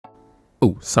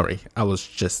Oh, sorry, I was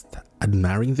just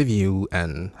admiring the view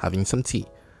and having some tea.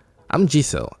 I'm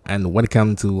Giselle and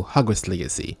welcome to Hogwarts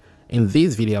Legacy. In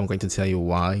this video, I'm going to tell you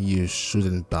why you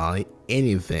shouldn't buy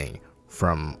anything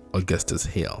from Augustus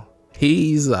Hill.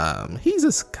 He's a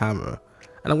scammer,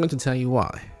 and I'm going to tell you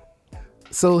why.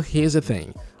 So here's the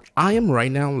thing, I am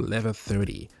right now level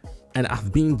 30 and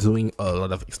I've been doing a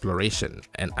lot of exploration,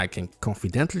 and I can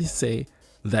confidently say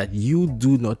that you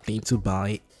do not need to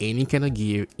buy any kind of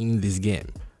gear in this game.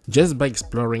 Just by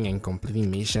exploring and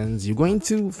completing missions, you're going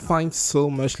to find so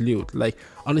much loot. Like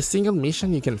on a single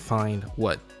mission you can find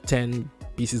what, 10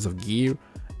 pieces of gear,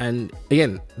 and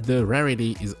again the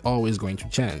rarity is always going to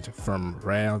change from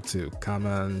rare to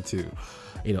common to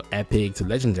epic to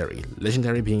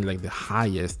legendary being like the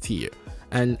highest tier.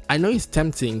 And I know it's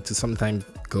tempting to sometimes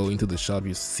go into the shop,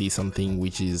 you see something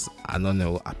which is, I don't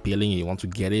know, appealing, you want to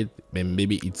get it, and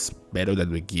maybe it's better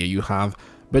than the gear you have.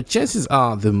 But chances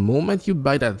are, the moment you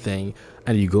buy that thing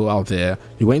and you go out there,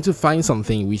 you're going to find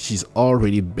something which is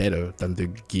already better than the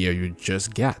gear you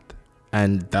just got.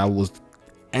 And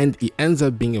it ends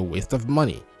up being a waste of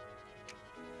money.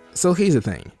 So here's the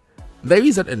thing. There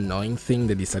is that annoying thing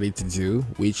they decided to do,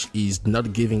 which is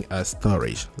not giving us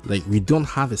storage. Like, we don't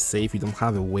have a safe, we don't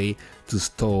have a way to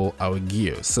store our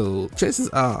gear. So chances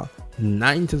are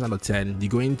 9 times out of 10 you're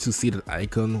going to see that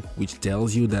icon which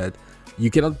tells you that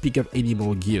you cannot pick up any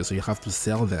more gear, so you have to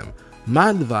sell them. My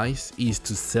advice is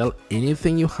to sell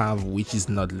anything you have which is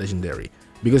not legendary,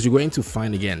 because you're going to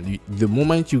find, again, the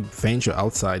moment you venture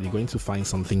outside, you're going to find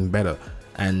something better.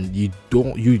 And you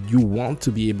want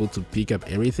to be able to pick up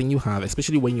everything you have,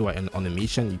 especially when you are on a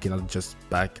mission. You cannot just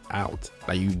back out.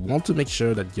 Like, you want to make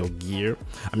sure that your gear,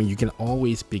 you can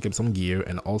always pick up some gear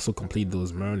and also complete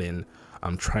those Merlin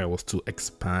trials to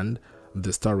expand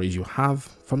the storage you have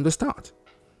from the start.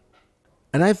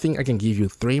 And I think I can give you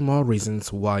 3 more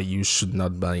reasons why you should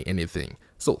not buy anything.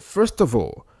 So first of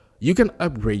all, you can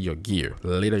upgrade your gear.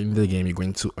 Later in the game, you're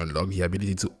going to unlock the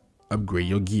ability to upgrade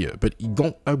your gear, but you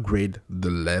don't upgrade the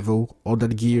level or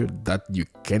that gear that you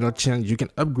cannot change. You can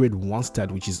upgrade one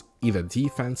stat, which is either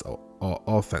defense or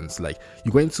offense. Like,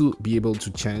 you're going to be able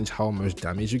to change how much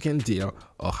damage you can deal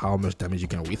or how much damage you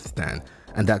can withstand,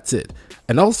 and that's it.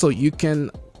 And also you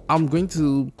can, I'm going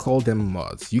to call them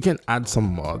mods, you can add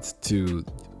some mods to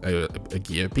a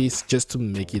gear piece just to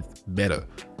make it better.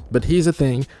 But here's the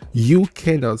thing, you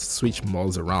cannot switch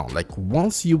mods around. Like,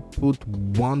 once you put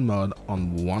one mod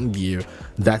on one gear,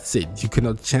 that's it. You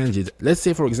cannot change it. Let's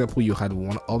say, for example, you had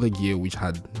one other gear which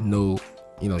had no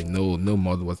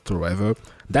mod whatsoever.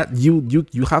 That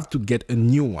you have to get a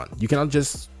new one. You cannot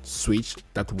just switch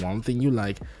that one thing you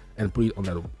like and put it on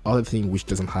that other thing which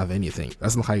doesn't have anything.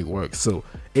 That's not how it works. So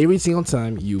every single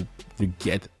time you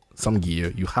get some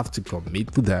gear, you have to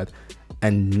commit to that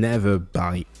and never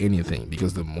buy anything,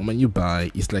 because the moment you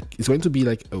buy, it's going to be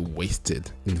like a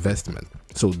wasted investment.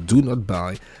 So do not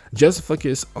buy, just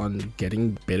focus on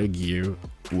getting better gear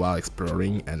while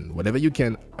exploring, and whatever you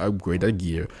can, upgrade that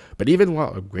gear. But even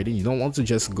while upgrading, you don't want to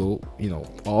just go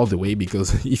all the way,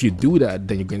 because if you do that,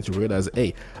 then you're going to realize,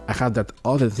 hey, I have that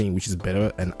other thing which is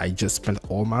better and I just spent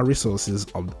all my resources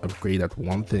on upgrade that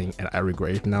one thing and I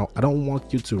regret it now. I don't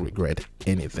want you to regret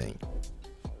anything.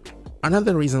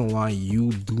 Another reason why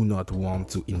you do not want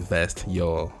to invest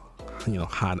your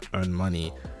hard-earned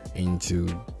money into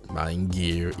buying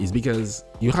gear is because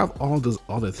you have all those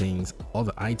other things,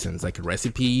 other items like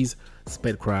recipes,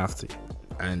 spellcraft,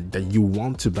 and that you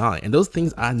want to buy, and those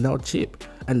things are not cheap,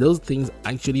 and those things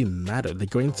actually matter. They're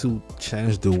going to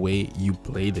change the way you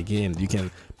play the game. You can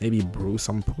maybe brew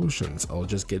some potions or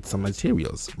just get some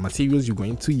materials you're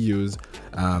going to use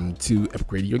to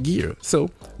upgrade your gear.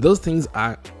 So those things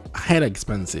are hella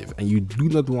expensive, and you do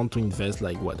not want to invest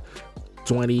like what,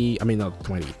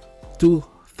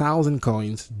 2,000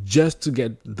 coins just to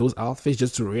get those outfits,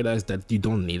 just to realize that you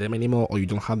don't need them anymore, or you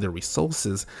don't have the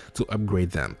resources to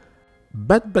upgrade them.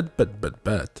 But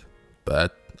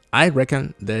I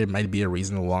reckon there might be a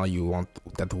reason why you want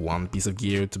that one piece of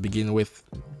gear to begin with.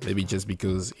 Maybe just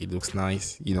because it looks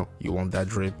nice, you want that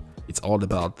drip. It's all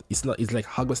about, it's like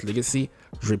Hogwarts Legacy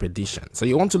drip edition, so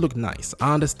you want to look nice.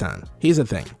 I understand. Here's the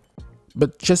thing,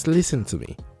 but just listen to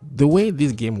me. The way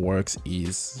this game works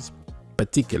is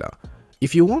particular.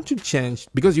 If you want to change,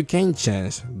 because you can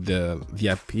change the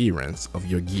appearance of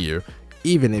your gear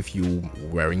even if you're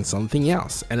wearing something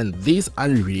else, and then this I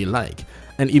really like,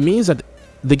 and it means that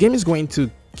the game is going to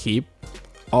keep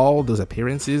all those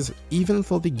appearances even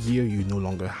for the gear you no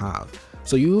longer have.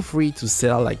 So you're free to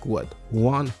sell like what,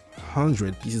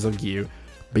 100 pieces of gear,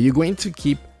 but you're going to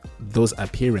keep those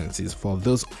appearances for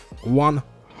those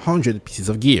 100 pieces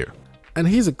of gear. And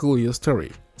here's a cool little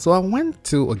story. So I went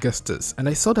to Augustus and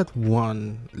I saw that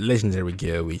one legendary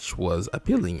gear which was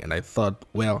appealing, and I thought,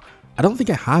 well, I don't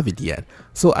think I have it yet.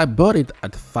 So I bought it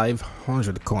at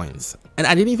 500 coins, and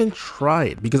I didn't even try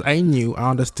it because I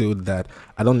understood that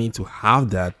I don't need to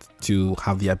have that to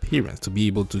have the appearance, to be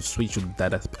able to switch to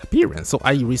that appearance. So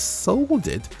I resold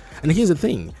it, and here's the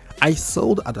thing, I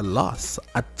sold at a loss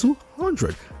at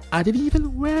 200. I didn't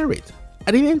even wear it.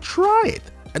 I didn't even try it.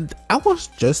 And I was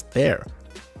just there.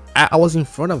 I was in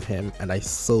front of him and I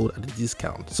sold at a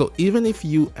discount. So even if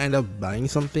you end up buying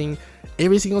something,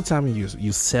 every single time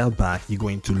you sell back, you're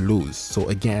going to lose. So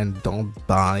again, don't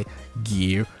buy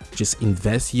gear. Just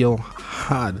invest your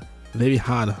very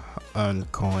hard earned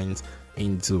coins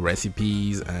into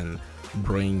recipes and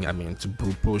to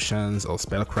brew potions or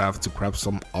spellcraft to craft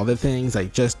some other things.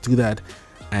 Like, just do that,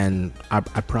 and I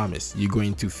promise you're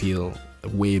going to feel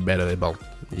way better about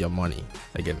your money.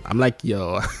 Again, I'm like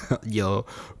your your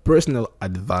personal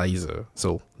advisor,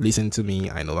 so listen to me.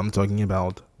 I know what I'm talking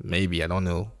about. Maybe, I don't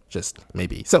know, just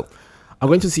maybe. So I'm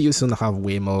going to see you soon. I have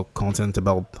way more content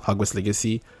about Hogwarts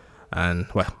Legacy, and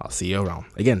well, I'll see you around.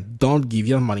 Again, don't give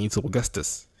your money to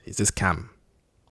Augustus. It's a scam.